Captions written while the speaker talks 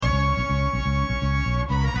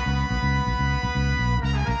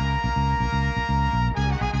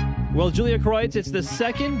Well, Julia Kreutz, it's the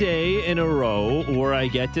second day in a row where I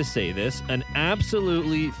get to say this. An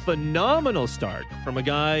absolutely phenomenal start from a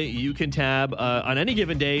guy you can tab on any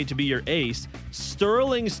given day to be your ace.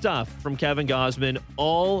 Sterling stuff from Kevin Gausman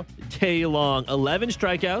all day long. 11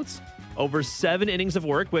 strikeouts, over 7 innings of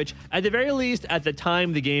work, which at the very least, at the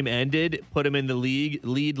time the game ended, put him in the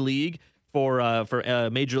lead for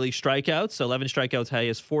Major League strikeouts. So 11 strikeouts, high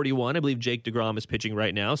is 41. I believe Jake DeGrom is pitching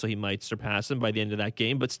right now, so he might surpass him by the end of that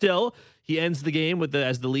game. But still, he ends the game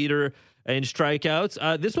as the leader in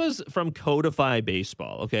strikeouts. This was from Codify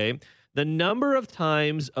Baseball, okay? The number of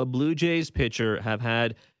times a Blue Jays pitcher have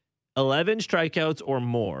had 11 strikeouts or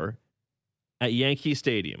more at Yankee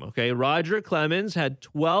Stadium, okay? Roger Clemens had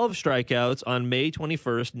 12 strikeouts on May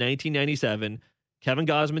 21st, 1997. Kevin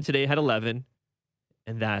Gausman today had 11.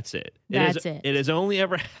 And that's it. It has only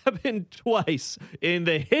ever happened twice in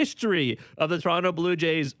the history of the Toronto Blue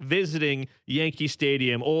Jays visiting Yankee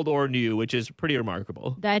Stadium, old or new, which is pretty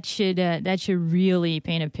remarkable. That should really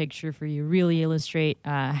paint a picture for you, really illustrate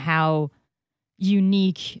how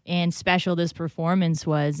unique and special this performance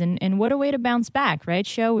was. And what a way to bounce back, right,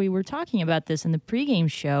 Show? We were talking about this in the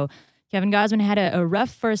pregame show. Kevin Gausman had a rough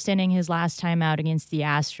first inning his last time out against the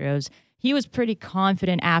Astros. He was pretty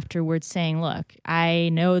confident afterwards saying, look,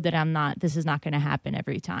 I know that this is not going to happen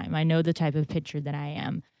every time. I know the type of pitcher that I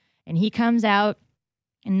am. And he comes out,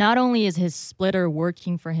 and not only is his splitter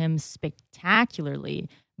working for him spectacularly,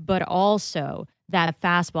 but also that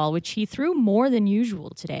fastball, which he threw more than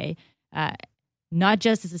usual today, not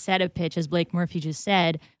just as a setup pitch, as Blake Murphy just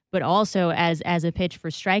said, but also as a pitch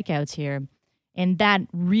for strikeouts here. And that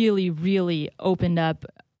really, really opened up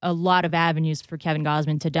a lot of avenues for Kevin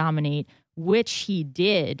Gausman to dominate, which he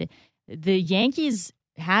did. The Yankees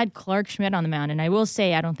had Clark Schmidt on the mound, and I will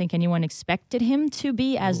say I don't think anyone expected him to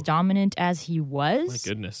be as dominant as he was. My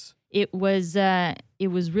goodness. It was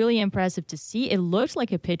really impressive to see. It looked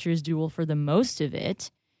like a pitcher's duel for the most of it,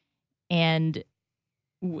 and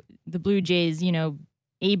the Blue Jays,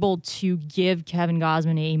 able to give Kevin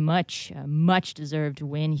Gausman a much deserved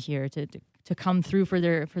win here to come through for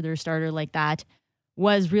their starter like that.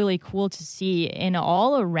 Was really cool to see. An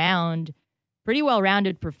all-around, pretty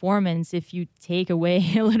well-rounded performance if you take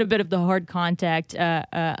away a little bit of the hard contact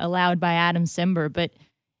allowed by Adam Simber. But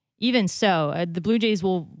even so, the Blue Jays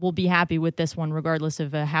will be happy with this one regardless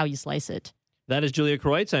of how you slice it. That is Julia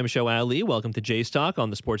Kreutz. I'm Show Ali. Welcome to Jays Talk on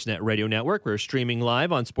the Sportsnet Radio Network. We're streaming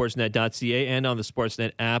live on sportsnet.ca and on the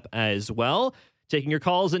Sportsnet app as well. Taking your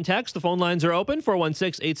calls and texts. The phone lines are open,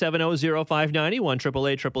 416-870-0590,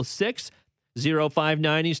 1-888-866.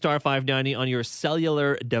 0590 star 590 on your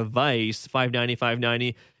cellular device.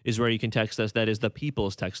 590 is where you can text us. That is the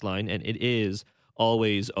people's text line, and it is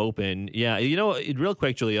always open. Yeah, real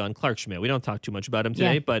quick, Julia, on Clark Schmidt. We don't talk too much about him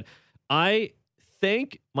today, but I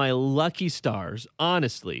thank my lucky stars,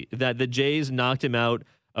 honestly, that the Jays knocked him out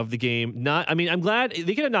of the game. I'm glad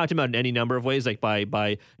they could have knocked him out in any number of ways, like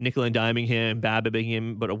by nickel and diming him, babbing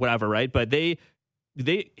him, but whatever, right? But they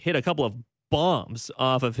hit a couple of bombs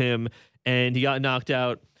off of him, and he got knocked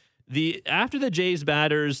out. After the Jays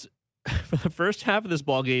batters for the first half of this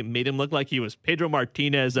ball game made him look like he was Pedro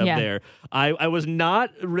Martinez up there. I was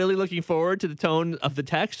not really looking forward to the tone of the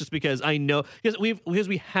text, just because I know because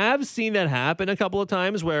we have seen that happen a couple of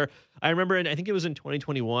times where I remember, and I think it was in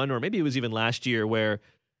 2021 or maybe it was even last year, where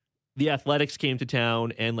the Athletics came to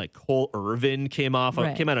town and like Cole Irvin came out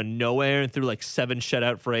of nowhere and threw like 7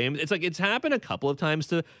 shutout frames. It's like it's happened a couple of times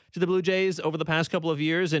to the Blue Jays over the past couple of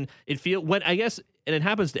years, and it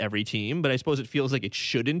happens to every team, but I suppose it feels like it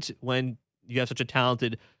shouldn't when you have such a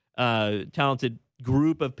talented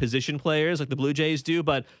group of position players like the Blue Jays do.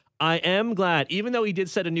 But I am glad, even though he did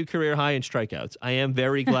set a new career high in strikeouts, I am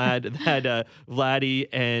very glad that Vladdy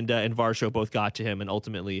and Varsho both got to him and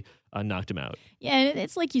ultimately knocked him out. Yeah, and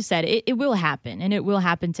it's like you said, it will happen, and it will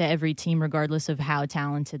happen to every team regardless of how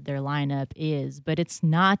talented their lineup is, but it's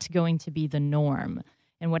not going to be the norm.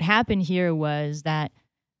 And what happened here was that,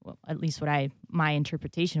 well, at least my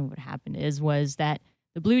interpretation of what happened was that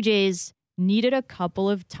the Blue Jays needed a couple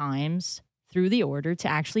of times through the order to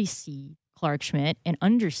actually see Clark Schmidt and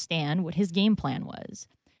understand what his game plan was.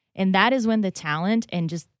 And that is when the talent and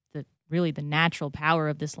just the natural power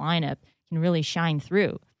of this lineup can really shine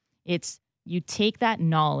through. It's you take that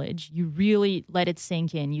knowledge, you really let it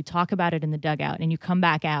sink in, you talk about it in the dugout, and you come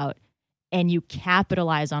back out and you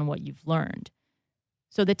capitalize on what you've learned.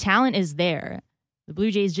 So the talent is there. The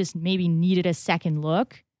Blue Jays just maybe needed a second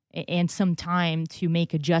look and some time to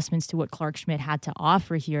make adjustments to what Clark Schmidt had to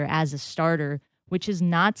offer here as a starter, which is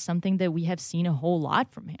not something that we have seen a whole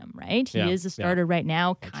lot from him, right? He is a starter right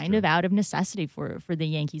now, kind of out of necessity for the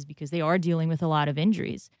Yankees because they are dealing with a lot of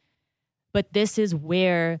injuries. But this is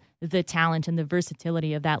where the talent and the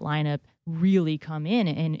versatility of that lineup really come in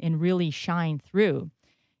and really shine through.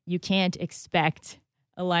 You can't expect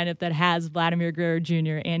a lineup that has Vladimir Guerrero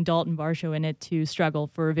Jr. and Dalton Varsho in it to struggle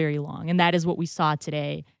for very long. And that is what we saw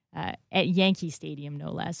today at Yankee Stadium,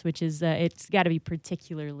 no less, which is it's got to be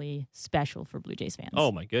particularly special for Blue Jays fans.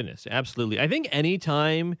 Oh, my goodness. Absolutely. I think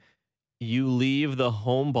anytime you leave the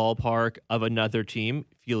home ballpark of another team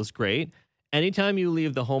feels great. Anytime you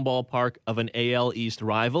leave the home ballpark of an AL East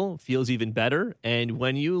rival feels even better. And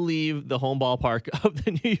when you leave the home ballpark of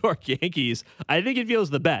the New York Yankees, I think it feels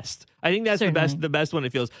the best. I think that's Certainly. the best one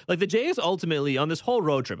it feels. Like the Jays ultimately on this whole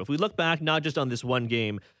road trip, if we look back, not just on this one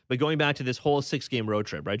game, but going back to this whole 6-game road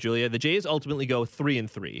trip, right, Julia? The Jays ultimately go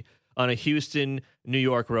 3-3 on a Houston, New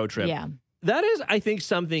York road trip. Yeah. That is, I think,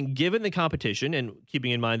 something, given the competition and keeping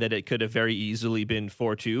in mind that it could have very easily been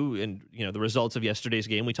 4-2 and, the results of yesterday's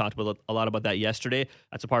game. We talked about a lot about that yesterday.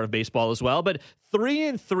 That's a part of baseball as well. But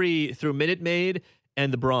 3-3 through Minute Maid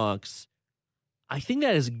and the Bronx, I think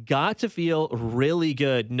that has got to feel really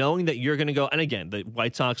good knowing that you're going to go. And again, the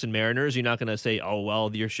White Sox and Mariners, you're not going to say, oh,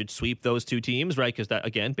 well, you should sweep those two teams, right? Because that,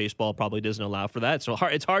 again, baseball probably doesn't allow for that. So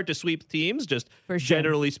it's hard to sweep teams, just For sure.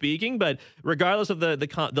 generally speaking. But regardless of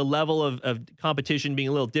the level of competition being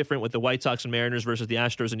a little different with the White Sox and Mariners versus the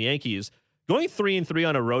Astros and Yankees, going 3-3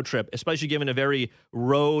 on a road trip, especially given a very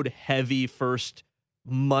road-heavy first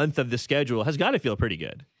month of the schedule, has got to feel pretty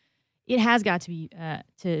good. It has got to be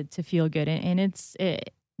to feel good, and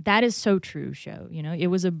that is so true. Show, it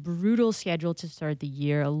was a brutal schedule to start the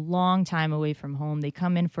year, a long time away from home. They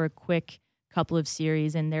come in for a quick couple of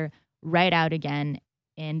series, and they're right out again.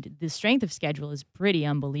 And the strength of schedule is pretty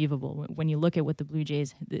unbelievable when you look at what the Blue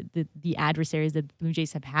Jays, the adversaries that the Blue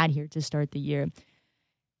Jays have had here to start the year.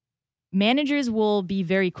 Managers will be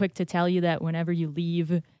very quick to tell you that whenever you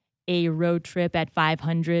leave a road trip at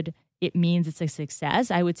 500. It means it's a success.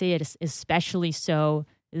 I would say it is especially so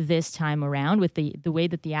this time around with the way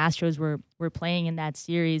that the Astros were playing in that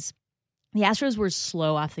series. The Astros were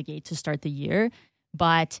slow off the gate to start the year,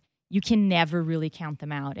 but you can never really count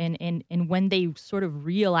them out. And when they sort of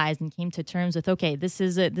realized and came to terms with, okay, this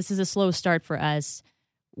is a slow start for us.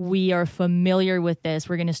 We are familiar with this.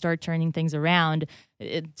 We're going to start turning things around.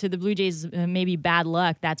 To the Blue Jays, maybe bad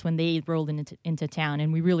luck. That's when they rolled into town,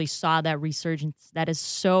 and we really saw that resurgence that is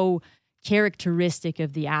so characteristic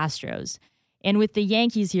of the Astros. And with the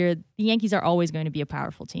Yankees here, the Yankees are always going to be a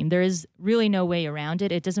powerful team. There is really no way around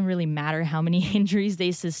it. It doesn't really matter how many injuries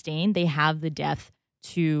they sustain. They have the depth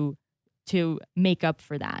to make up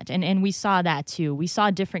for that. And we saw that too. We saw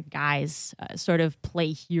different guys sort of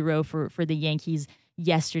play hero for the Yankees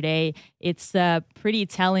yesterday. It's pretty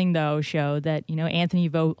telling, though, show that, Anthony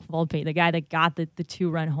Volpe, the guy that got the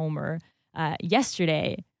 2-run homer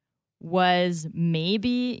yesterday, was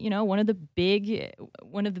maybe, one of the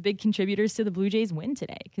big contributors to the Blue Jays win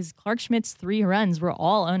today, because Clark Schmidt's 3 runs were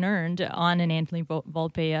all unearned on an Anthony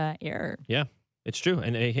Volpe error. Yeah. It's true,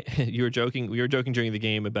 and we were joking during the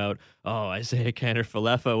game about, Isaiah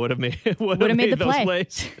Canner-Falefa would have made the those play.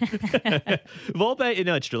 plays. Volpe,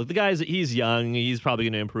 it's true. The he's young. He's probably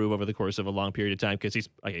going to improve over the course of a long period of time because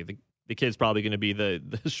the kid's probably going to be the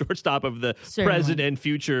shortstop of the present and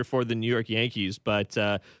future for the New York Yankees. But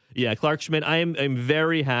Clark Schmidt, I'm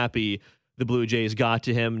very happy the Blue Jays got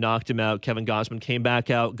to him, knocked him out. Kevin Gausman came back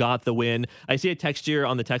out, got the win. I see a text here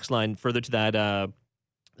on the text line further to that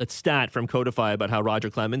stat from Codify about how Roger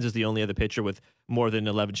Clemens is the only other pitcher with more than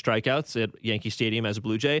 11 strikeouts at Yankee Stadium as a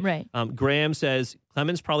Blue Jay. Right. Graham says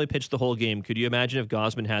Clemens probably pitched the whole game. Could you imagine if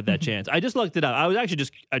Gausman had that chance? I just looked it up. I was actually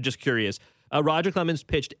just curious. Roger Clemens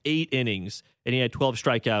pitched 8 innings, and he had 12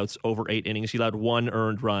 strikeouts over 8 innings. He allowed 1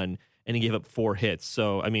 earned run, and he gave up 4 hits.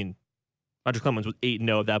 So, Roger Clemens was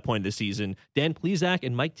 8-0 at that point in the season. Dan Plesac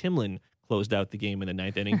and Mike Timlin closed out the game in the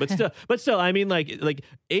 9th inning. But still, like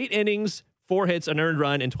 8 innings, 4 hits, an earned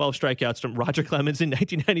run, and 12 strikeouts from Roger Clemens in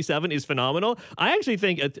 1997 is phenomenal. I actually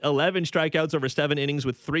think 11 strikeouts over 7 innings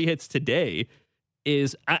with 3 hits today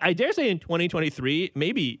is, I dare say, in 2023,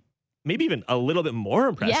 maybe even a little bit more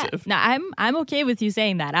impressive. Yeah, no, I'm okay with you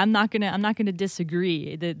saying that. I'm not gonna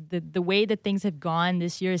disagree. The way that things have gone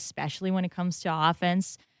this year, especially when it comes to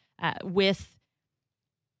offense, with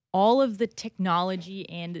all of the technology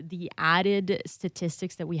and the added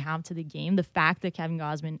statistics that we have to the game, the fact that Kevin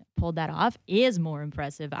Gausman pulled that off is more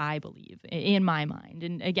impressive, I believe, in my mind.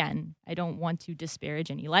 And again, I don't want to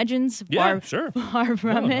disparage any legends. Far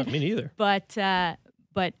from it. Me neither. But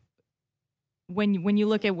when you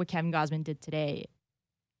look at what Kevin Gausman did today,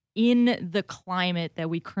 in the climate that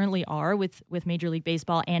we currently are with Major League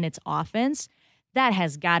Baseball and its offense, that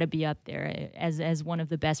has got to be up there as one of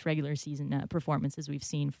the best regular season performances we've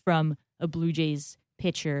seen from a Blue Jays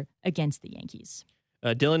pitcher against the Yankees.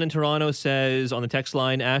 Dylan in Toronto says on the text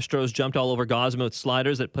line, Astros jumped all over Gosman with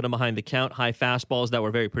sliders that put him behind the count, high fastballs that were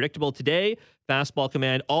very predictable. Today, fastball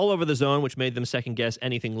command all over the zone, which made them second guess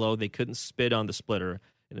anything low. They couldn't spit on the splitter,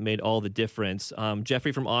 and it made all the difference.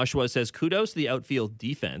 Jeffrey from Oshawa says, kudos to the outfield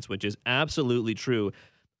defense, which is absolutely true.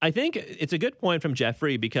 I think it's a good point from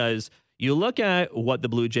Jeffrey because you look at what the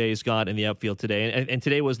Blue Jays got in the outfield today, and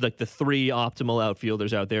today was like the three optimal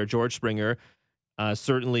outfielders out there, George Springer,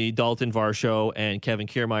 certainly Dalton Varsho, and Kevin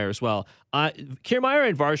Kiermaier as well. Kiermaier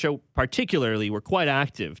and Varsho particularly were quite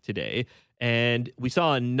active today, and we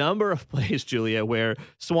saw a number of plays, Julia, where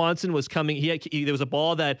Swanson was coming. There was a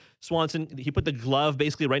ball that Swanson, he put the glove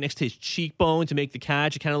basically right next to his cheekbone to make the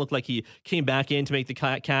catch. It kind of looked like he came back in to make the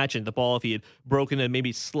catch, and the ball, if he had broken it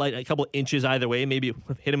maybe a couple inches either way, maybe it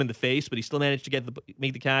would have hit him in the face, but he still managed to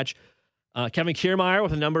make the catch. Kevin Kiermaier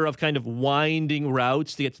with a number of kind of winding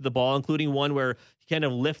routes to get to the ball, including one where he kind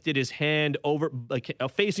of lifted his hand over, like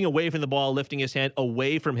facing away from the ball, lifting his hand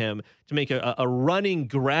away from him to make a running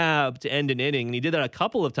grab to end an inning. And he did that a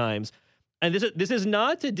couple of times. And this is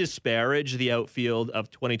not to disparage the outfield of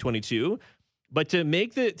 2022, but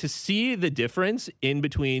to see the difference in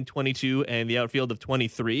between 22 and the outfield of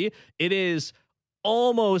 23. It is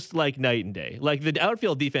almost like night and day. Like the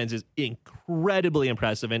outfield defense is incredibly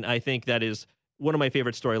impressive, and I think that is one of my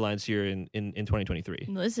favorite storylines here in 2023.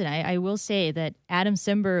 Listen, I will say that Adam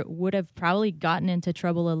Simber would have probably gotten into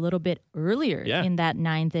trouble a little bit earlier in that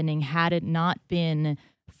ninth inning had it not been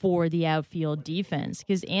for the outfield defense,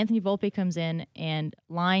 because Anthony Volpe comes in and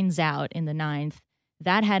lines out in the ninth.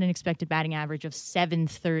 That had an expected batting average of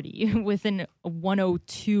 730 with a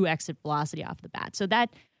 102 exit velocity off the bat. So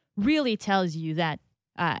that really tells you that,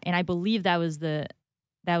 and I believe that was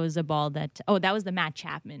a ball that was the Matt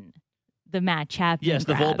Chapman. Yes,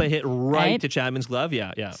 the grab, Volpe hit right to Chapman's glove.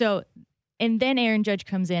 Yeah. So, and then Aaron Judge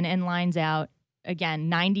comes in and lines out again,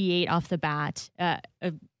 98 off the bat, a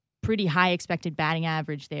pretty high expected batting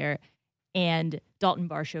average there, and Dalton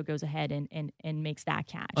Varsho goes ahead and makes that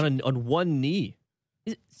catch on one knee.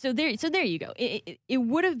 So there you go.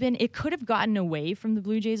 It could have gotten away from the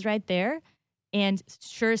Blue Jays right there. And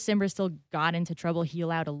sure, Simber still got into trouble. He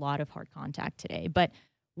allowed a lot of hard contact today. But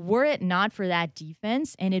were it not for that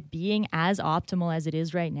defense and it being as optimal as it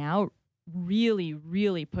is right now, really,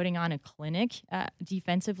 really putting on a clinic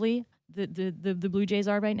defensively, the Blue Jays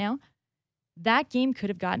are right now, that game could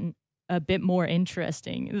have gotten a bit more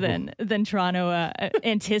interesting than Toronto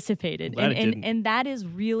anticipated. And that is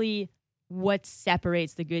really what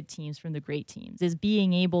separates the good teams from the great teams, is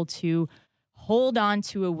being able to hold on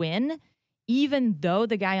to a win even though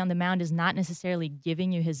the guy on the mound is not necessarily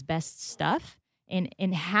giving you his best stuff,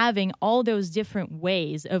 and having all those different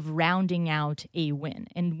ways of rounding out a win.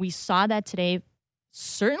 And we saw that today,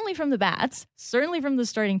 certainly from the bats, certainly from the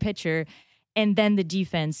starting pitcher, and then the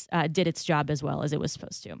defense did its job as well as it was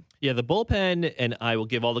supposed to. Yeah, the bullpen, and I will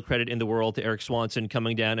give all the credit in the world to Eric Swanson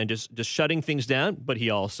coming down and just shutting things down, but he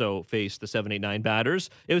also faced the 7, 8, 9 batters.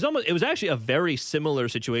 It was actually a very similar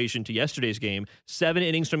situation to yesterday's game. 7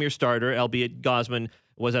 innings from your starter, albeit Gosman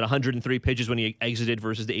was at 103 pitches when he exited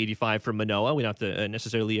versus the 85 from Manoah. We don't have to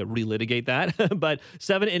necessarily relitigate that, but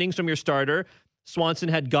 7 innings from your starter. Swanson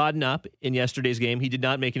had gotten up in yesterday's game. He did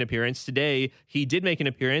not make an appearance. Today, he did make an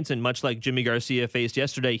appearance, and much like Jimmy Garcia faced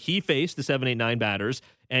yesterday, he faced the 7, 8, 9 batters,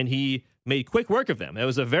 and he made quick work of them. It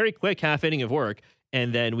was a very quick half inning of work,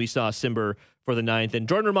 and then we saw Simber for the 9th. And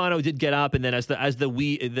Jordan Romano did get up, and then as the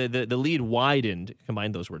lead widened,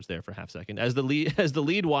 combine those words there for a half second. As the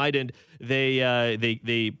lead widened,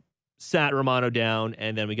 they sat Romano down,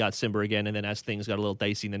 and then we got Simber again. And then as things got a little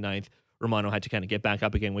dicey in the 9th, Romano had to kind of get back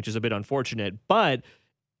up again, which is a bit unfortunate. But,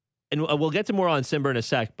 and we'll get to more on Simber in a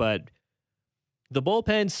sec, but the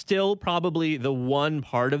bullpen's still probably the one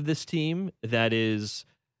part of this team that is,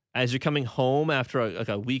 as you're coming home after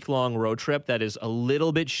a week-long road trip, that is a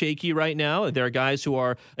little bit shaky right now. There are guys who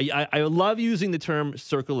are, I love using the term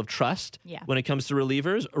circle of trust when it comes to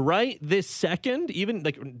relievers. Right this second, even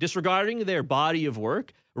like disregarding their body of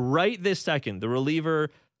work, right this second, the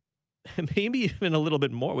reliever, maybe even a little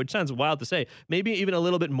bit more, which sounds wild to say, maybe even a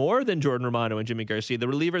little bit more than Jordan Romano and Jimmy Garcia, the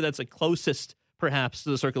reliever that's like closest perhaps to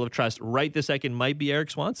the circle of trust right this second might be Eric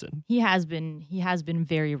Swanson. He has been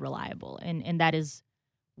very reliable, and that is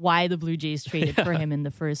why the Blue Jays traded for him in the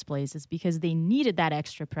first place, is because they needed that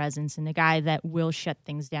extra presence and a guy that will shut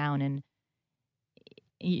things down. And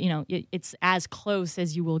it's as close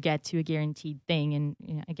as you will get to a guaranteed thing.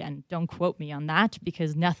 And again, don't quote me on that,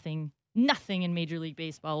 because nothing in Major League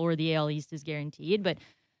Baseball or the AL East is guaranteed, but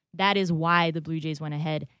that is why the Blue Jays went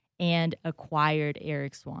ahead and acquired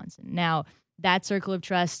Eric Swanson. Now, that circle of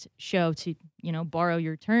trust show, to, borrow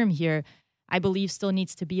your term here, I believe still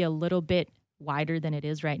needs to be a little bit wider than it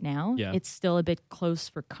is right now. Yeah. It's still a bit close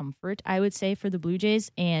for comfort, I would say, for the Blue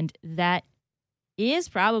Jays. And that is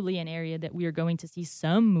probably an area that we are going to see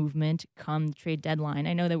some movement come the trade deadline.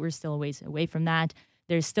 I know that we're still a ways away from that.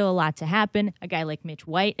 There's still a lot to happen. A guy like Mitch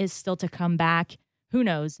White is still to come back. Who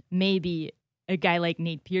knows? Maybe a guy like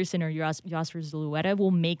Nate Pearson or Yosfer Zulueta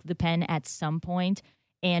will make the pen at some point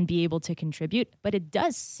and be able to contribute. But it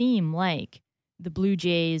does seem like the Blue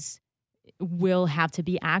Jays will have to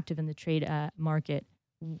be active in the trade market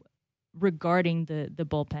regarding the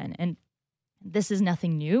bullpen. And this is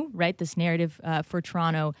nothing new, right? This narrative for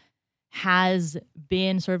Toronto has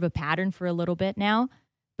been sort of a pattern for a little bit now.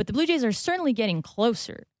 But the Blue Jays are certainly getting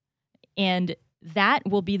closer. And that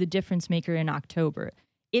will be the difference maker in October.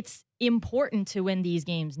 It's important to win these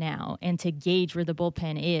games now and to gauge where the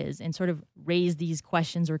bullpen is and sort of raise these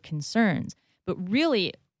questions or concerns. But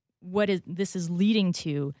really, this is leading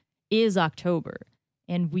to is October.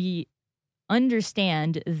 And we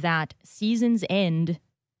understand that seasons end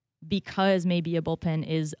because maybe a bullpen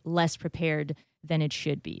is less prepared than it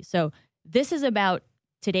should be. So this is about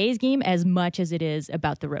today's game as much as it is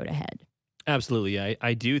about the road ahead. Absolutely.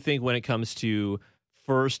 I do think when it comes to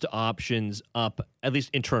first options up, at least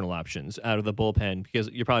internal options out of the bullpen, because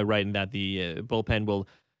you're probably right in that the bullpen will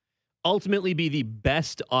ultimately be the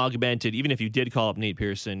best augmented. Even if you did call up Nate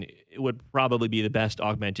Pearson, it would probably be the best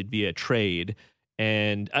augmented via trade.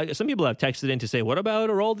 And some people have texted in to say, what about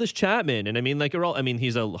Aroldis Chapman? And I mean,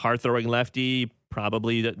 he's a hard-throwing lefty,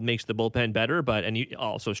 probably that makes the bullpen better, and he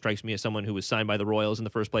also strikes me as someone who was signed by the Royals in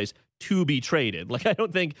the first place to be traded. I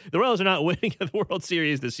don't think the Royals are not winning the World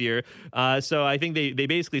Series this year. So I think they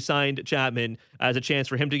basically signed Chapman as a chance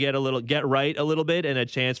for him to get right a little bit and a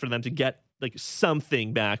chance for them to get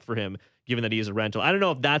something back for him, given that he is a rental. I don't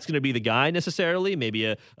know if that's going to be the guy necessarily. Maybe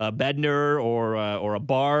a Bednar or a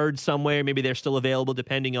Bard somewhere. Maybe they're still available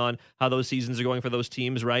depending on how those seasons are going for those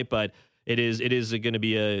teams, right? But it is going to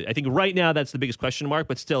be I think right now that's the biggest question mark,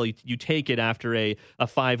 but still you take it after a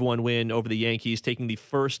 5-1 win over the Yankees, taking the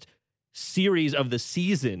first series of the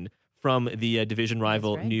season from the division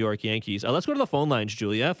rival New York Yankees. Let's go to the phone lines,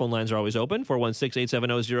 Julia. Phone lines are always open,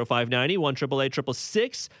 416-870-0590,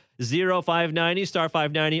 1-888-666-0590, star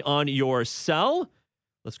 590 on your cell.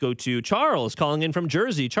 Let's go to Charles calling in from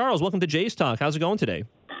Jersey. Charles, welcome to Jays Talk. How's it going today?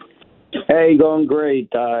 Hey, going great.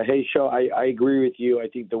 Hey, Show, I agree with you. I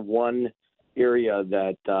think the one area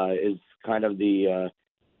that is kind of the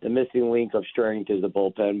missing link of strength is the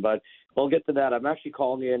bullpen, but we'll get to that. I'm actually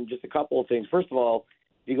calling in just a couple of things. First of all,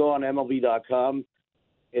 if you go on MLB.com,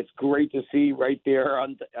 it's great to see right there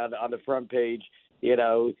on the front page. He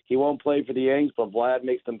won't play for the Yankees, but Vlad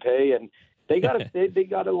makes them pay, and they got to they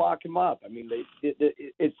got to lock him up. I mean,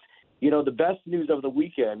 it's the best news of the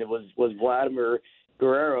weekend. It was Vladimir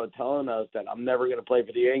Guerrero telling us that I'm never going to play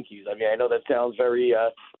for the Yankees. I mean, I know that sounds very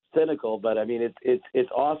cynical, but I mean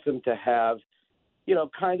it's awesome to have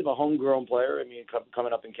kind of a homegrown player. I mean,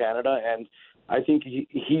 coming up in Canada, and I think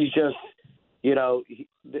he's just.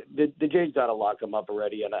 The Jays got to lock him up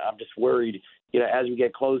already, and I'm just worried, as we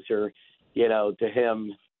get closer, to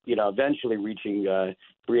him, eventually reaching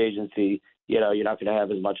free agency, you're not going to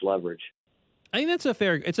have as much leverage. I think it's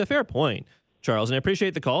a fair point, Charles, and I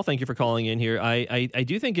appreciate the call. Thank you for calling in here. I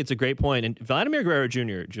do think it's a great point, and Vladimir Guerrero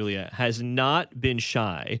Jr., Julia, has not been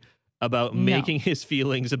shy about making his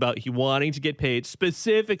feelings about he wanting to get paid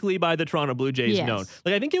specifically by the Toronto Blue Jays known.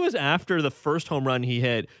 I think it was after the first home run he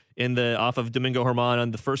hit off of Domingo Germán on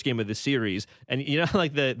the first game of the series. And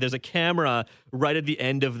there's a camera right at the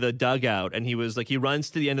end of the dugout, and he runs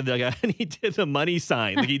to the end of the dugout and he did the money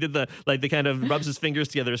sign. He did the kind of rubs his fingers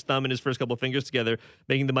together, his thumb and his first couple of fingers together,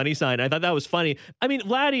 making the money sign. I thought that was funny. I mean,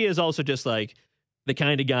 Vladdy is also just the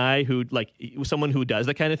kind of guy who someone who does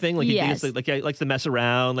that kind of thing. He likes to mess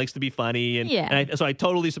around, likes to be funny. And so I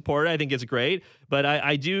totally support it. I think it's great. But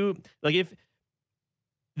I do if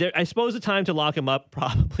I suppose the time to lock him up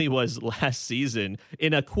probably was last season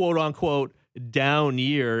in a quote unquote down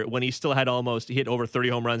year when he still had he hit over 30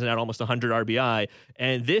 home runs and had almost 100 RBI.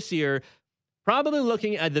 And this year, probably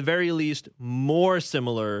looking at the very least more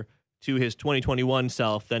similar to his 2021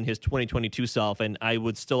 self than his 2022 self. And I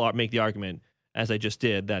would still make the argument, as I just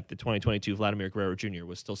did, that the 2022 Vladimir Guerrero Jr.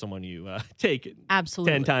 was still someone you take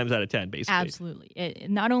absolutely 10 times out of 10, basically. Absolutely.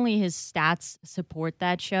 Not only his stats support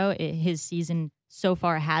that show, his season so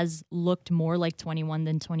far has looked more like 21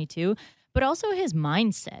 than 22, but also his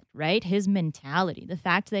mindset, right? His mentality, the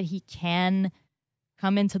fact that he can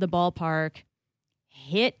come into the ballpark,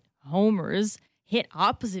 hit homers, hit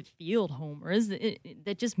opposite field homers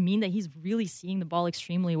that just mean that he's really seeing the ball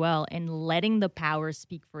extremely well and letting the power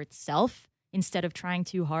speak for itself instead of trying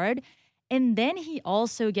too hard. And then he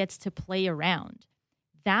also gets to play around.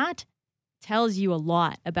 That tells you a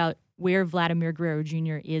lot about where Vladimir Guerrero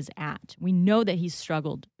Jr. is at. We know that he's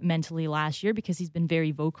struggled mentally last year because he's been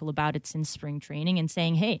very vocal about it since spring training and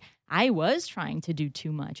saying, hey, I was trying to do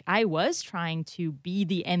too much. I was trying to be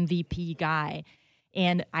the MVP guy,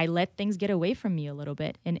 and I let things get away from me a little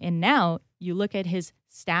bit. And now you look at his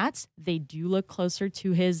stats, they do look closer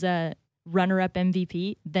to his runner-up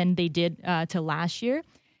MVP than they did to last year.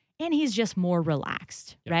 And he's just more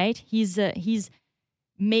relaxed, right? He's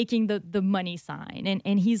making the money sign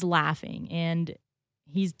and he's laughing and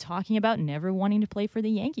he's talking about never wanting to play for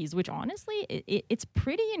the Yankees, which honestly, it's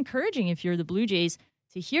pretty encouraging if you're the Blue Jays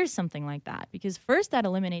to hear something like that, because first, that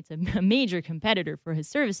eliminates a major competitor for his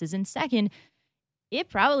services. And second, it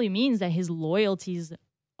probably means that his loyalties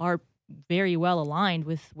are very well aligned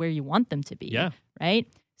with where you want them to be. Yeah. Right?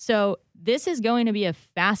 So this is going to be a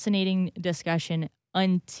fascinating discussion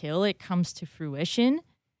until it comes to fruition.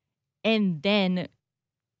 And then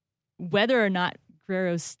whether or not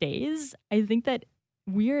Guerrero stays, I think that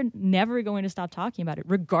we're never going to stop talking about it,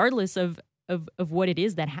 regardless of what it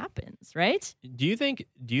is that happens, right? Do you think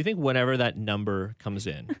whenever that number comes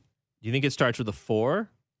in, do you think it starts with a 4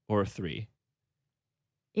 or a 3?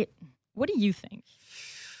 What do you think?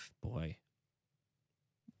 Boy.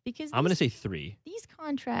 Because I'm going to say 3. These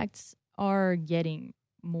contracts are getting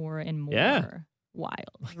more and more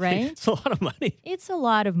wild, right? It's a lot of money. It's a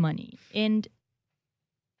lot of money. And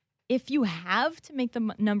if you have to make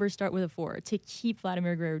the number start with a 4 to keep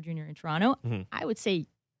Vladimir Guerrero Jr. in Toronto, I would say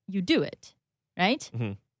you do it, right?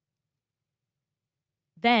 Mm-hmm.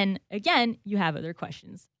 Then, again, you have other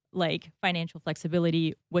questions like financial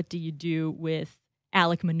flexibility. What do you do with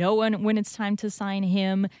Alek Manoah when it's time to sign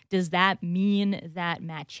him? Does that mean that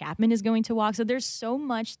Matt Chapman is going to walk? So there's so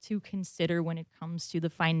much to consider when it comes to the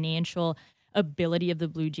financial ability of the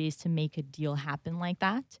Blue Jays to make a deal happen like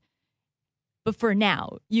that. But for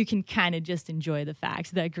now, you can kind of just enjoy the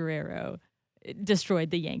fact that Guerrero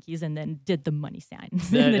destroyed the Yankees and then did the money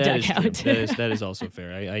signs in the dugout. That is also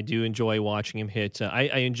fair. I do enjoy watching him hit. I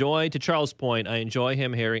enjoy, to Charles' point, I enjoy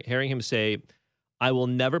him hearing him say, I will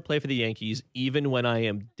never play for the Yankees even when I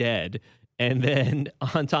am dead. And then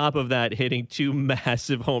on top of that, hitting 2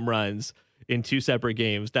 massive home runs in 2 separate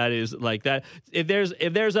games. That is like that. If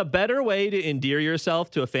there's a better way to endear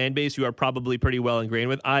yourself to a fan base you are probably pretty well ingrained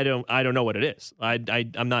with, I don't know what it is.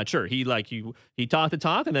 I'm not sure. He talked the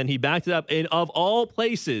talk and then he backed it up in, of all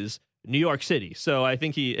places, New York City. So I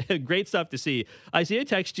think great stuff to see. I see a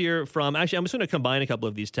text here from, actually, I'm just going to combine a couple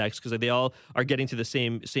of these texts because they all are getting to the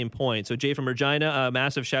same point. So Jay from Regina, a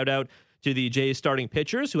massive shout out to the Jays starting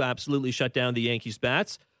pitchers who absolutely shut down the Yankees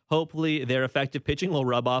bats. Hopefully their effective pitching will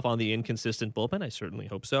rub off on the inconsistent bullpen. I certainly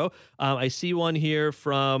hope so. I see one here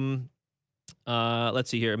from, let's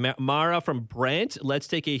see here, Mara from Brent. Let's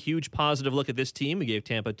take a huge positive look at this team. We gave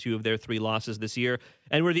Tampa 2 of their 3 losses this year,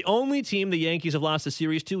 and we're the only team the Yankees have lost a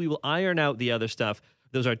series to. We will iron out the other stuff.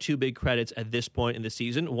 Those are 2 big credits at this point in the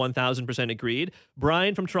season. 1,000% agreed.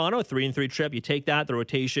 Brian from Toronto, a 3-3 trip. You take that. The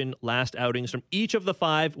rotation, last outings from each of the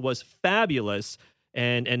 5 was fabulous.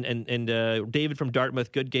 And David from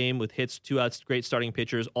Dartmouth, good game with hits, 2 outs, great starting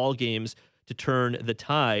pitchers, all games to turn the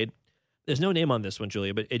tide. There's no name on this one,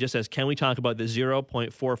 Julia, but it just says, can we talk about the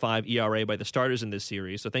 0.45 ERA by the starters in this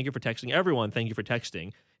series? So thank you for texting. Everyone, thank you for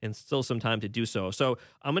texting, and still some time to do so. So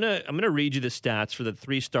I'm gonna read you the stats for the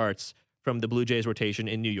 3 starts from the Blue Jays rotation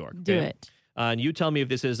in New York. Do it. And you tell me if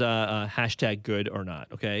this is a hashtag good or not,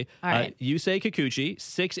 okay? All right. Yusei Kikuchi,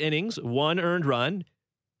 6 innings, 1 earned run,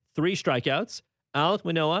 3 strikeouts. Alek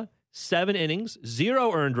Manoah, 7 innings,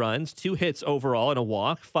 0 earned runs, 2 hits overall and a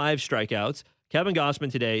walk, 5 strikeouts. Kevin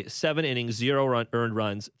Gausman today, 7 innings, 0 earned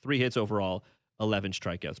runs, 3 hits overall, 11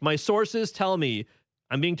 strikeouts. My sources tell me,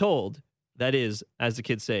 I'm being told, that is, as the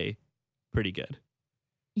kids say, pretty good.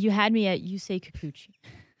 You had me at Yusei Kikuchi.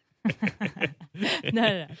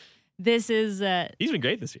 No. This is... He's been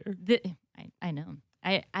great this year. I know.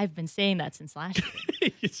 I've been saying that since last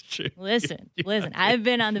year. It's true. Listen. I've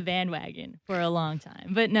been on the bandwagon for a long time.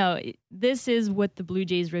 But no, this is what the Blue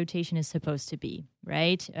Jays rotation is supposed to be,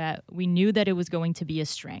 right? We knew that it was going to be a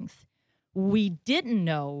strength. We didn't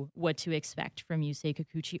know what to expect from Yusei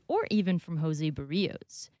Kikuchi or even from Jose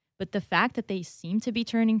Barrios. But the fact that they seem to be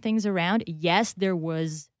turning things around, yes, there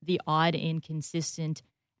was the odd inconsistent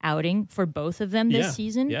outing for both of them this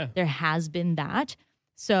season. Yeah. There has been that.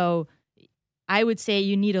 So I would say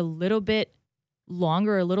you need a little bit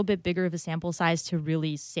longer, a little bit bigger of a sample size to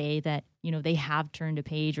really say that, they have turned a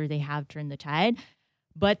page or they have turned the tide.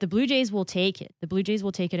 But the Blue Jays will take it. The Blue Jays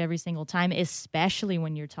will take it every single time, especially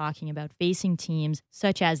when you're talking about facing teams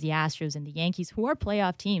such as the Astros and the Yankees, who are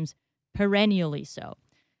playoff teams, perennially so.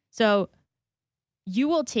 So you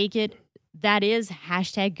will take it. That is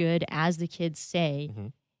 #good, as the kids say. Mm-hmm.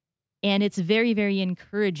 And it's very, very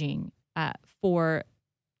encouraging for,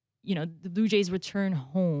 the Blue Jays return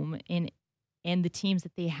home and the teams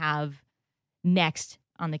that they have next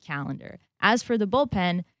on the calendar. As for the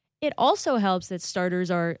bullpen, it also helps that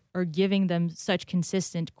starters are giving them such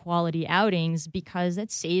consistent quality outings because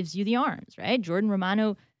it saves you the arms, right? Jordan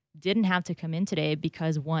Romano didn't have to come in today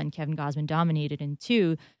because, one, Kevin Gausman dominated, and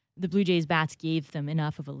two, the Blue Jays bats gave them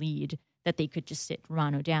enough of a lead that they could just sit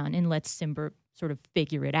Romano down and let Simber sort of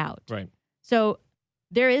figure it out. Right. So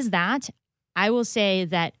there is that. I will say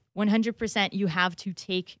that 100% you have to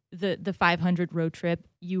take the 500 road trip.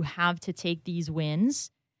 You have to take these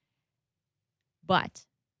wins. But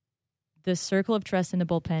the circle of trust in the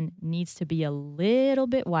bullpen needs to be a little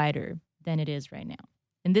bit wider than it is right now.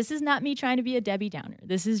 And this is not me trying to be a Debbie Downer.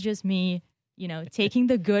 This is just me, taking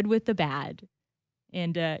the good with the bad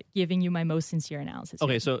and giving you my most sincere analysis.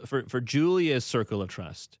 Okay, here. so for Julia's circle of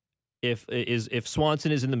trust, if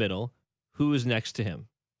Swanson is in the middle, who is next to him?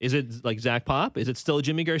 Is it like Zach Pop? Is it still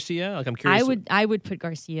Jimmy Garcia? Like, I'm curious. I would put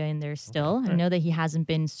Garcia in there still. Okay. I know that he hasn't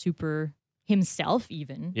been super himself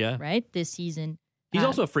even, right, this season. He's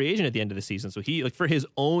also a free agent at the end of the season, so he, for his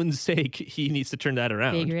own sake, he needs to turn that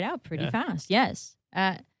around. Figure it out pretty fast, yes.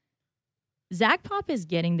 Zach Pop is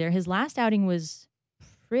getting there. His last outing was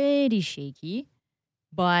pretty shaky,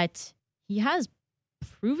 but he has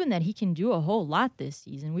proven that he can do a whole lot this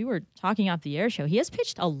season. We were talking off the air show. He has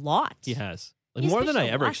pitched a lot. He has. More than I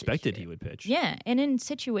ever expected he would pitch. Yeah, and in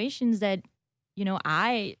situations that,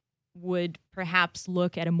 I would perhaps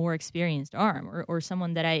look at a more experienced arm or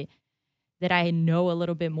someone that I know a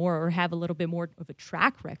little bit more or have a little bit more of a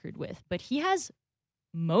track record with. But he has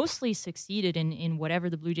mostly succeeded in whatever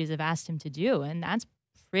the Blue Jays have asked him to do, and that's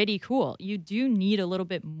pretty cool. You do need a little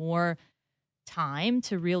bit more time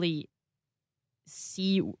to really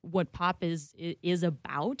see what Pop is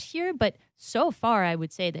about here, but so far I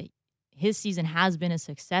would say that his season has been a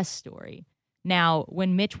success story. Now,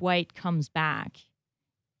 when Mitch White comes back,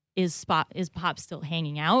 is Pop still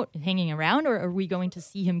hanging around, or are we going to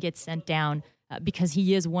see him get sent down because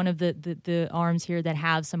he is one of the arms here that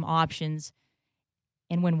have some options?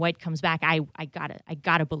 And when White comes back, I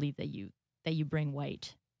gotta believe that you bring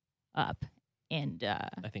White up, and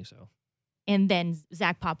I think so. And then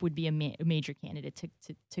Zach Pop would be a major candidate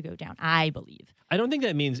to go down, I believe. I don't think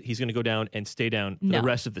that means he's going to go down and stay down for the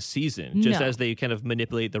rest of the season, just as they kind of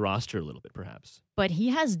manipulate the roster a little bit, perhaps. But he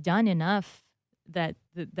has done enough that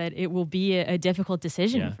it will be a difficult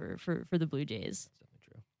decision for the Blue Jays. That's definitely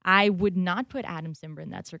true. I would not put Adam Simber in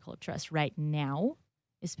that circle of trust right now,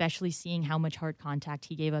 especially seeing how much hard contact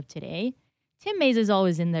he gave up today. Tim Mays is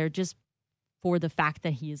always in there just for the fact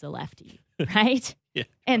that he is a lefty, right? Yeah.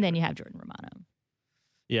 And then you have Jordan Romano.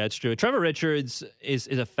 Yeah, it's true. Trevor Richards is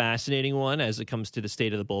a fascinating one as it comes to the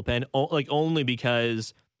state of the bullpen, only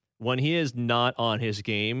because when he is not on his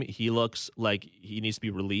game, he looks like he needs to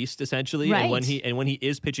be released, essentially. Right. And when he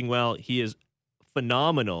is pitching well, he is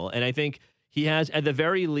phenomenal. And I think he has, at the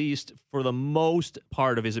very least, for the most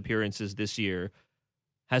part of his appearances this year,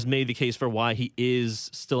 has made the case for why he is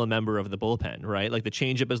still a member of the bullpen, right? Like, the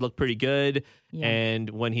changeup has looked pretty good, and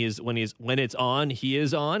when it's on, he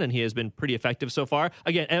is on, and he has been pretty effective so far.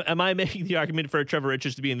 Again, am I making the argument for Trevor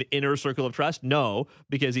Richards to be in the inner circle of trust? No,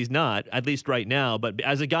 because he's not, at least right now. But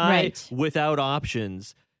as a guy without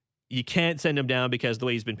options, you can't send him down because the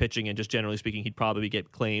way he's been pitching, and just generally speaking, he'd probably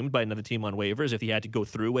get claimed by another team on waivers if he had to go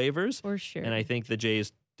through waivers. For sure. And I think the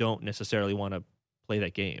Jays don't necessarily want to play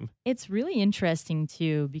that game. It's really interesting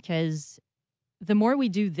too, because the more we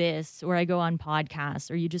do this, or I go on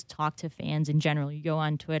podcasts, or you just talk to fans in general, you go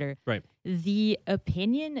on Twitter, right? The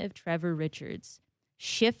opinion of Trevor Richards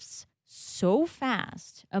shifts so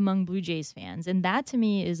fast among Blue Jays fans, and that to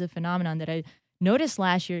me is a phenomenon that I noticed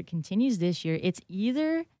last year. It continues this year. It's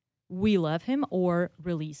either we love him or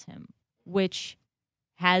release him, which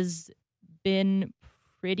has been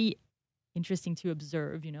pretty interesting to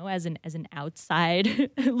observe, as an outside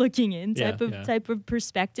looking in type of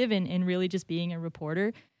perspective, and really just being a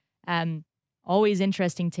reporter. Always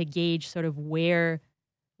interesting to gauge sort of where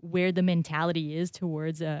the mentality is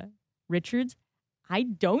towards Richards. I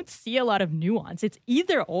don't see a lot of nuance. It's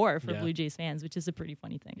either or for Yeah. Blue Jays fans, which is a pretty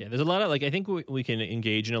funny thing. Yeah, there's a lot of I think we can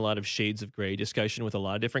engage in a lot of shades of gray discussion with a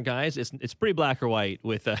lot of different guys. It's pretty black or white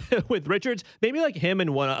with with Richards, maybe like him and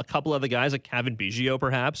a couple other guys like Kevin Biggio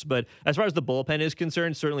perhaps. But as far as the bullpen is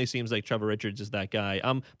concerned, certainly seems like Trevor Richards is that guy.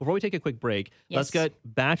 Before we take a quick break, let's get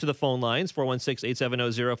back to the phone lines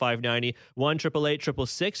 416-870-0590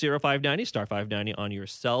 1-888-666-0590 star 590 on your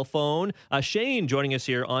cell phone. Shane joining us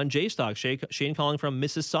here on J Stock. Shane calling from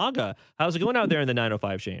Mississauga. How's it going out there in the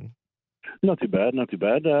 905, Shane? Not too bad.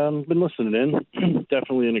 Been listening in.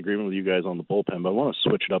 Definitely in agreement with you guys on the bullpen, but I want to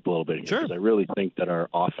switch it up a little bit here because I really think that our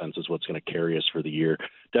offense is what's going to carry us for the year.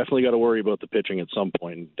 Definitely got to worry about the pitching at some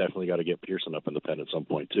point, and definitely got to get Pearson up in the pen at some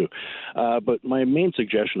point too. But my main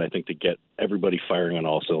suggestion, I think, to get everybody firing on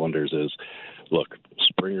all cylinders is, look,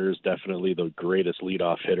 Springer is definitely the greatest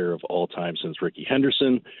leadoff hitter of all time since Ricky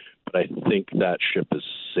Henderson, but I think that ship has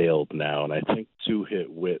sailed now, and I think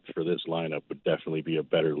two-hit Witt for this lineup would definitely be a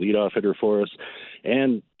better leadoff hitter for us.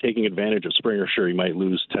 And taking advantage of Springer, sure, he might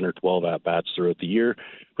lose 10 or 12 at-bats throughout the year,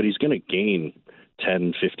 but he's going to gain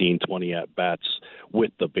 10, 15, 20 at-bats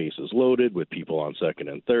with the bases loaded, with people on second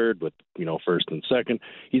and third, with, first and second.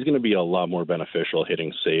 He's going to be a lot more beneficial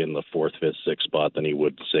hitting, say, in the fourth, fifth, sixth spot than he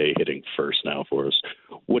would, say, hitting first now for us.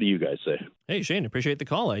 What do you guys say? Hey, Shane, appreciate the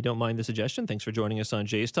call. I don't mind the suggestion. Thanks for joining us on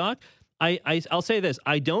Jay's Talk. I'll say this.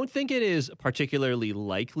 I don't think it is particularly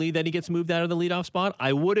likely that he gets moved out of the leadoff spot.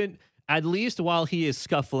 I wouldn't, at least while he is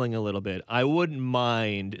scuffling a little bit, I wouldn't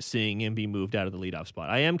mind seeing him be moved out of the leadoff spot.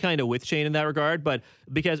 I am kind of with Shane in that regard, but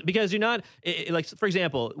because you're not, like, for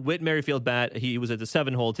example, Whit Merrifield bat, he was at the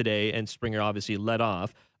 7-hole today, and Springer obviously led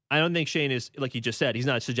off. I don't think Shane is, like you just said, he's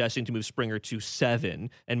not suggesting to move Springer to 7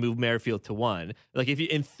 and move Merrifield to 1. Like, if you,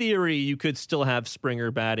 in theory, you could still have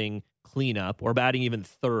Springer batting cleanup or batting even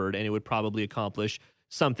third, and it would probably accomplish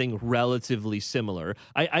something relatively similar.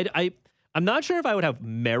 I'm not sure if I would have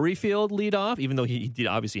Merrifield lead off, even though he did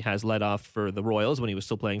obviously has led off for the Royals when he was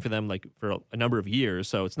still playing for them, like for a number of years.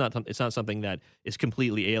 So it's not something that is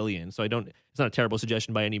completely alien. So it's not a terrible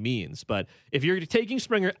suggestion by any means. But if you're taking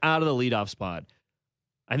Springer out of the leadoff spot,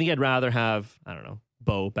 I think I'd rather have, I don't know,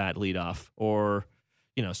 Bo bat leadoff, or,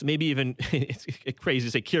 so maybe even it's crazy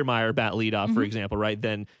to say Kiermaier bat leadoff, for example, right?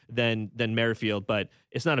 Than Merrifield, but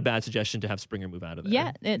it's not a bad suggestion to have Springer move out of there.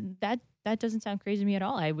 Yeah, that doesn't sound crazy to me at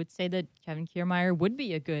all. I would say that Kevin Kiermaier would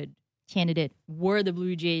be a good candidate were the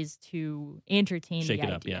Blue Jays to entertain the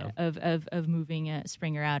idea of moving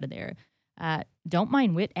Springer out of there. Don't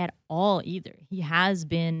mind Witt at all either. He has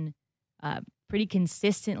been pretty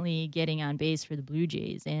consistently getting on base for the Blue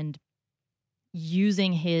Jays and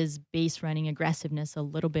using his base running aggressiveness a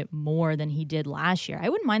little bit more than he did last year. I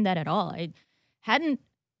wouldn't mind that at all. I hadn't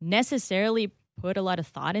necessarily put a lot of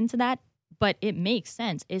thought into that, but it makes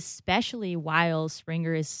sense, especially while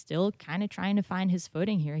Springer is still kind of trying to find his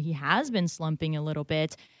footing here. He has been slumping a little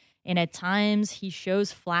bit, and at times he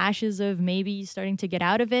shows flashes of maybe starting to get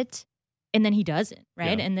out of it, and then he doesn't,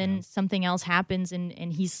 right? And then something else happens,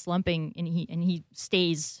 and he's slumping, and he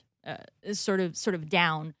stays sort of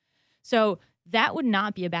down. So that would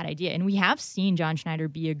not be a bad idea. And we have seen John Schneider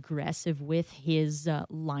be aggressive with his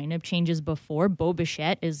lineup changes before. Bo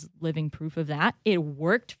Bichette is living proof of that. It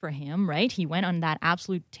worked for him, right? He went on that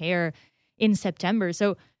absolute tear in September.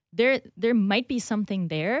 So there might be something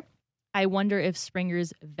there. I wonder if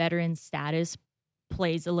Springer's veteran status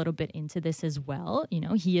plays a little bit into this as well.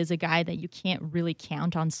 He is a guy that you can't really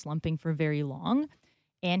count on slumping for very long.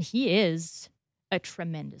 And he is a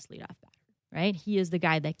tremendous leadoff batter, right? He is the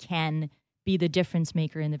guy that can be the difference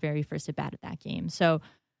maker in the very first at bat of that game. So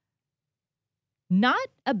not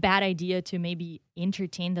a bad idea to maybe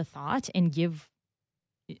entertain the thought and give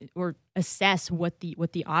or assess what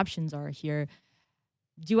the options are here.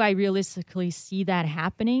 Do I realistically see that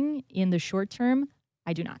happening in the short term?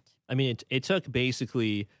 I do not. I mean, it took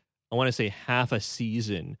basically, I want to say, half a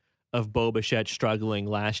season of Bo Bichette struggling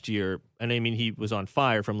last year. And I mean, he was on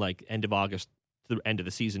fire from like end of August to the end of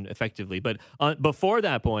the season effectively. But before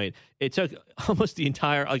that point, it took almost the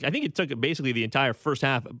entire, I think it took basically the entire first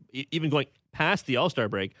half, even going past the All-Star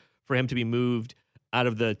break, for him to be moved out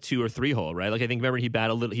of the 2 or 3 hole, right? Like, I think, remember, he bat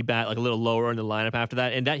like a little lower in the lineup after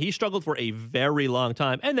that, and that he struggled for a very long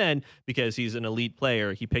time. And then, because he's an elite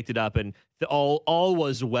player, he picked it up, and all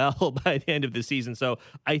was well by the end of the season. So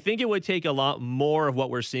I think it would take a lot more of what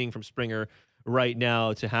we're seeing from Springer right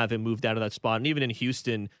now to have him moved out of that spot. And even in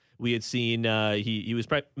Houston, we had seen he was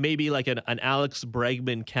maybe like an Alex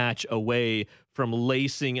Bregman catch away from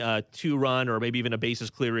lacing a 2-run or maybe even a bases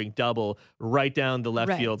clearing double right down the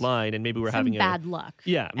left field line, and maybe we're having bad luck.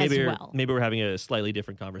 Yeah, maybe maybe we're having a slightly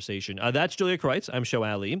different conversation. That's Julia Kreutz. I'm Show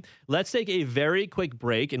Ali. Let's take a very quick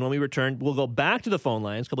break, and when we return, we'll go back to the phone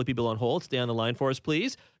lines. A couple of people on hold. Stay on the line for us,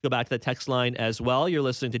 please. Go back to the text line as well. You're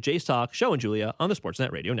listening to Jays Talk, Show and Julia on the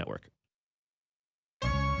Sportsnet Radio Network.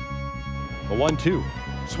 The 1-2.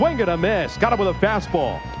 Swing and a miss. Got him with a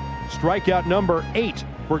fastball. Strikeout number 8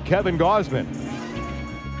 for Kevin Gausman.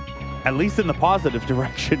 At least in the positive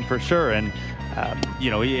direction for sure. And,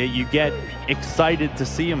 you get excited to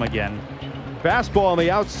see him again. Fastball on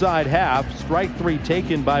the outside half. Strike 3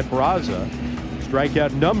 taken by Peraza.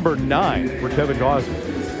 Strikeout number 9 for Kevin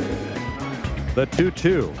Gausman. The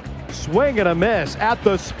 2-2. Swing and a miss at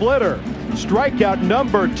the splitter. Strikeout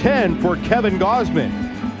number 10 for Kevin Gausman.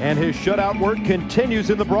 And his shutout work continues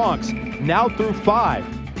in the Bronx. Now through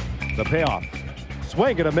 5. The payoff.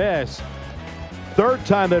 Swing and a miss. Third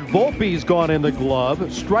time that Volpe's gone in the glove.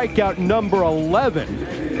 Strikeout number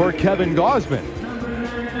 11 for Kevin Gausman.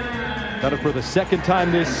 Got it for the second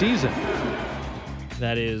time this season.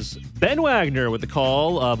 That is Ben Wagner with the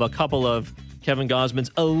call of a couple of Kevin Gausman's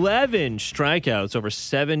 11 strikeouts over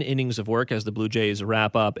 7 innings of work as the Blue Jays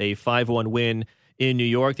wrap up a 5-1 win in New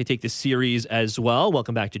York. They take the series as well.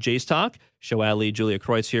 Welcome back to Jays Talk. Show Ali, Julia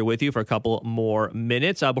Kreutz here with you for a couple more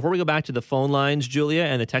minutes. Before we go back to the phone lines, Julia,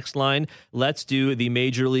 and the text line, let's do the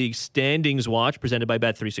Major League Standings Watch presented by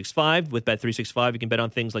Bet365. With Bet365, you can bet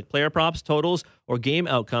on things like player props, totals, or game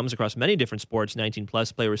outcomes across many different sports. 19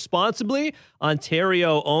 plus, play responsibly.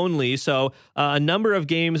 Ontario only. So a number of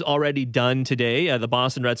games already done today. The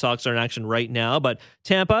Boston Red Sox are in action right now, but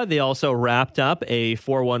Tampa, they also wrapped up a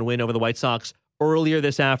 4-1 win over the White Sox earlier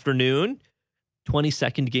this afternoon.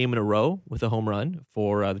 22nd game in a row with a home run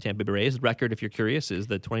for the Tampa Bay Rays. The record, if you're curious, is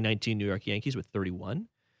the 2019 New York Yankees with 31.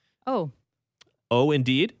 Oh,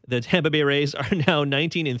 indeed. The Tampa Bay Rays are now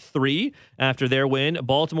 19-3 after their win.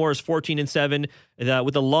 Baltimore is 14-7.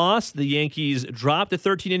 With the loss, the Yankees dropped to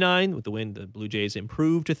 13-9. With the win, the Blue Jays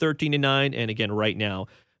improved to 13-9. And again, right now,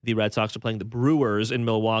 the Red Sox are playing the Brewers in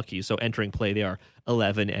Milwaukee. So entering play, they are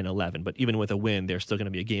 11-11. But even with a win, they're still going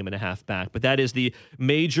to be a game and a half back. But that is the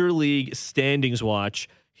Major League Standings Watch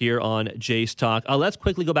here on Jays Talk. Let's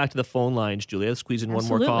quickly go back to the phone lines, Julia. Let's squeeze in one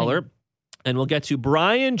more caller. And we'll get to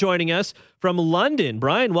Brian joining us from London.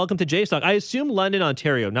 Brian, welcome to Jays Talk. I assume London,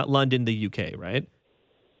 Ontario, not London, the UK, right?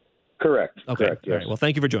 Correct. Okay. Correct, yes. All right. Well,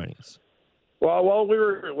 thank you for joining us. Well, while we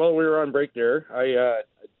were on break there,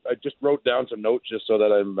 I just wrote down some notes just so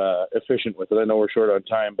that I'm efficient with it. I know we're short on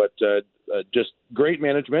time, but just great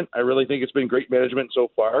management. I really think it's been great management so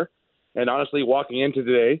far. And honestly, walking into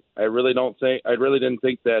today, I really didn't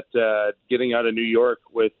think that getting out of New York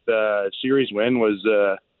with a series win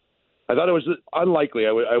was. I thought it was unlikely.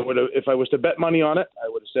 I would have, if I was to bet money on it, I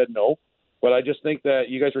would have said no. But I just think that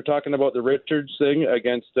you guys were talking about the Richards thing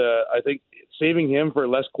against. I think saving him for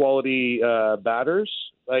less quality batters.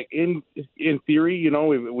 Like in theory,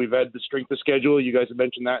 we've had the strength of schedule. You guys have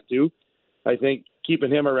mentioned that too. I think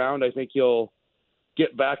keeping him around, I think he'll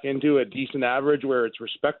get back into a decent average where it's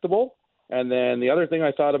respectable. And then the other thing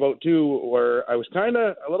I thought about too, where I was kind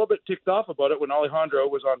of a little bit ticked off about it when Alejandro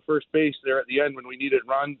was on first base there at the end when we needed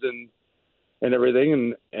runs and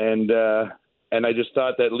everything, and I just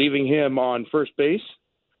thought that leaving him on first base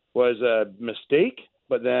was a mistake.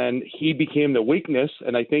 But then he became the weakness,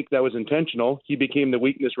 and I think that was intentional. He became the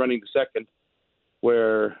weakness running the second,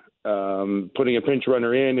 where putting a pinch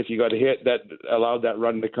runner in, if you got a hit, that allowed that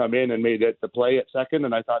run to come in and made it the play at second.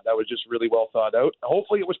 And I thought that was just really well thought out.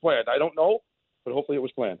 Hopefully it was planned. I don't know, but hopefully it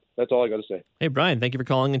was planned. That's all I got to say. Hey, Brian, thank you for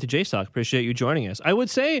calling into JSOC. Appreciate you joining us. I would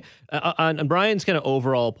say on Brian's kind of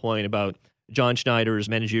overall point about John Schneider's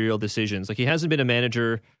managerial decisions, like he hasn't been a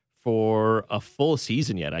manager for a full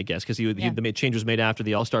season yet, I guess, because the change was made after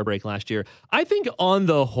the All-Star break last year. I think on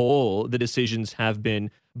the whole, the decisions have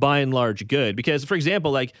been by and large good because, for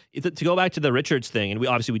example, like to go back to the Richards thing, and we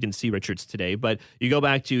didn't see Richards today, but you go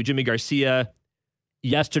back to Jimmy Garcia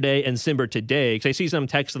yesterday and Simber today, because I see some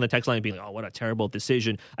text on the text line being like, oh, what a terrible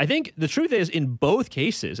decision. I think the truth is in both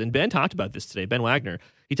cases, and Ben talked about this today, Ben Wagner,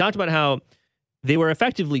 he talked about how they were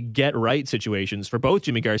effectively get-right situations for both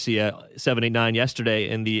Jimmy Garcia, 7-8-9 yesterday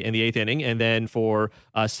in the 8th inning, and then for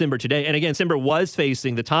Simber today. And again, Simber was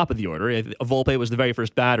facing the top of the order. Volpe was the very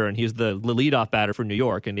first batter, and he's the leadoff batter for New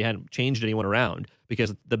York, and they hadn't changed anyone around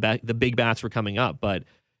because the big bats were coming up. But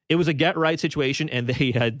it was a get-right situation, and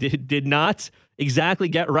they did not exactly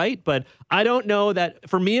get right. But I don't know that,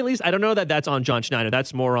 for me at least, I don't know that that's on John Schneider.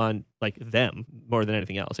 That's more on like them more than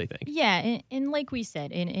anything else, I think. Yeah, and like we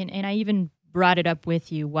said, and I even brought it up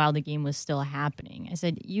with you while the game was still happening. I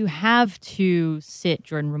said, you have to sit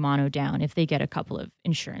Jordan Romano down if they get a couple of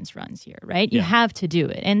insurance runs here, right? You have to do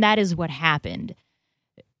it. And that is what happened.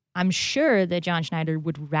 I'm sure that John Schneider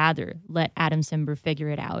would rather let Adam Simber figure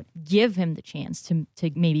it out, give him the chance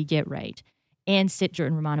to maybe get right, and sit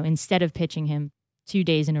Jordan Romano instead of pitching him 2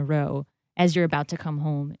 days in a row as you're about to come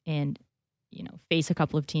home and, face a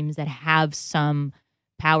couple of teams that have some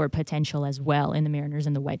power potential as well in the Mariners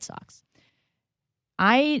and the White Sox.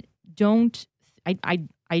 I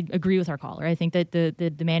agree with our caller. I think that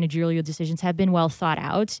the managerial decisions have been well thought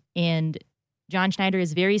out, and John Schneider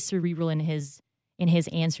is very cerebral in his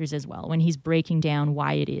answers as well when he's breaking down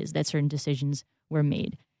why it is that certain decisions were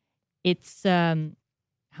made. It's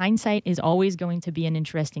hindsight is always going to be an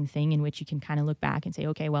interesting thing in which you can kind of look back and say,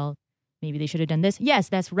 okay, well, maybe they should have done this. Yes,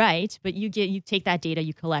 that's right, but you take that data,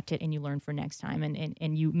 you collect it, and you learn for next time,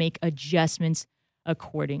 and you make adjustments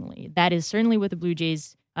accordingly. That is certainly what the Blue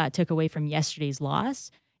Jays took away from yesterday's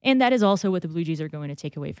loss, and that is also what the Blue Jays are going to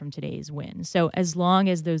take away from today's win. So as long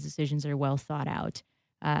as those decisions are well thought out,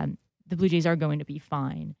 the Blue Jays are going to be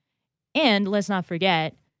fine. And let's not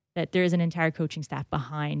forget that there is an entire coaching staff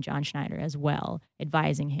behind John Schneider as well,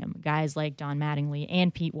 advising him. Guys like Don Mattingly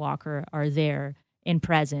and Pete Walker are there and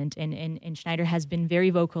present, and Schneider has been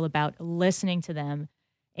very vocal about listening to them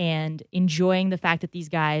and enjoying the fact that these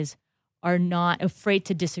guys are not afraid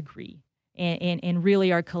to disagree and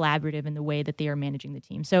really are collaborative in the way that they are managing the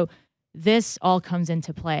team. So this all comes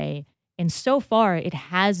into play, and so far it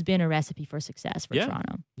has been a recipe for success for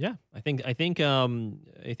Toronto. Yeah, I think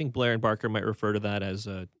Blair and Barker might refer to that as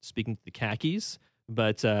speaking to the khakis.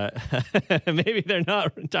 But maybe they're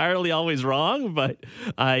not entirely always wrong. But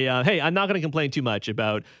I'm not going to complain too much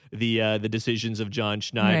about the decisions of John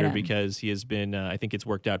Schneider because he has been. I think it's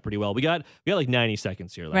worked out pretty well. We got like 90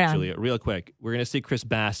 seconds here, actually, real quick. We're going to see Chris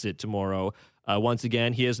Bassett tomorrow. Once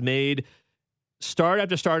again, he has made start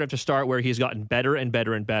after start after start where he's gotten better and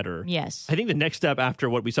better and better. Yes, I think the next step after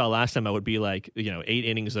what we saw last time would be like 8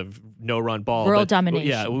 innings of no run ball, world domination.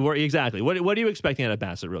 Yeah, exactly. What are you expecting out of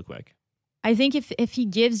Bassett, real quick? I think if he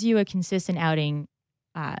gives you a consistent outing,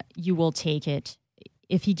 you will take it.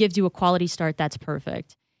 If he gives you a quality start, that's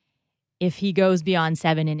perfect. If he goes beyond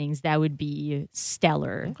 7 innings, that would be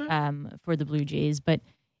stellar for the Blue Jays. But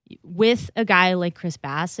with a guy like Chris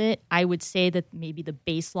Bassett, I would say that maybe the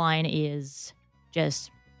baseline is just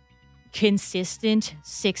consistent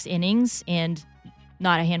 6 innings and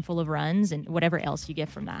not a handful of runs, and whatever else you get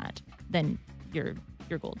from that, then you're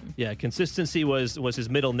golden. Yeah, consistency was his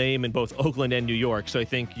middle name in both Oakland and New York, so I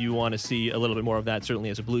think you want to see a little bit more of that, certainly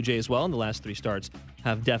as a Blue Jay as well, and the last 3 starts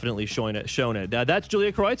have definitely shown it. That's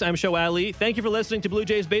Julia Kreutz. I'm Show Ali. Thank you for listening to Blue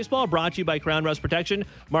Jays Baseball, brought to you by Crown Rust Protection.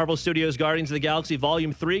 Marvel Studios' Guardians of the Galaxy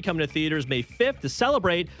Volume 3 coming to theaters May 5th to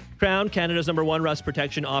celebrate Crown, Canada's #1 rust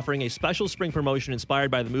protection, offering a special spring promotion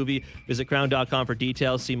inspired by the movie. Visit crown.com for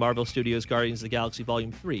details. See Marvel Studios' Guardians of the Galaxy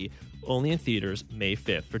Volume 3, only in theaters May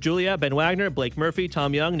 5th. For Julia, Ben Wagner, Blake Murphy,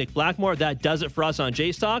 Tom Young, Nick Blackmore, that does it for us on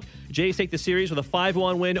Jays Talk. Jays take the series with a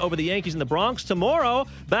 5-1 win over the Yankees in the Bronx. Tomorrow,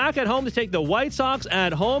 back at home to take the White Sox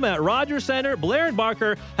at home at Rogers Center. Blair and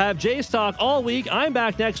Barker have Jays Talk all week. I'm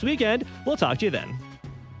back next weekend. We'll talk to you then.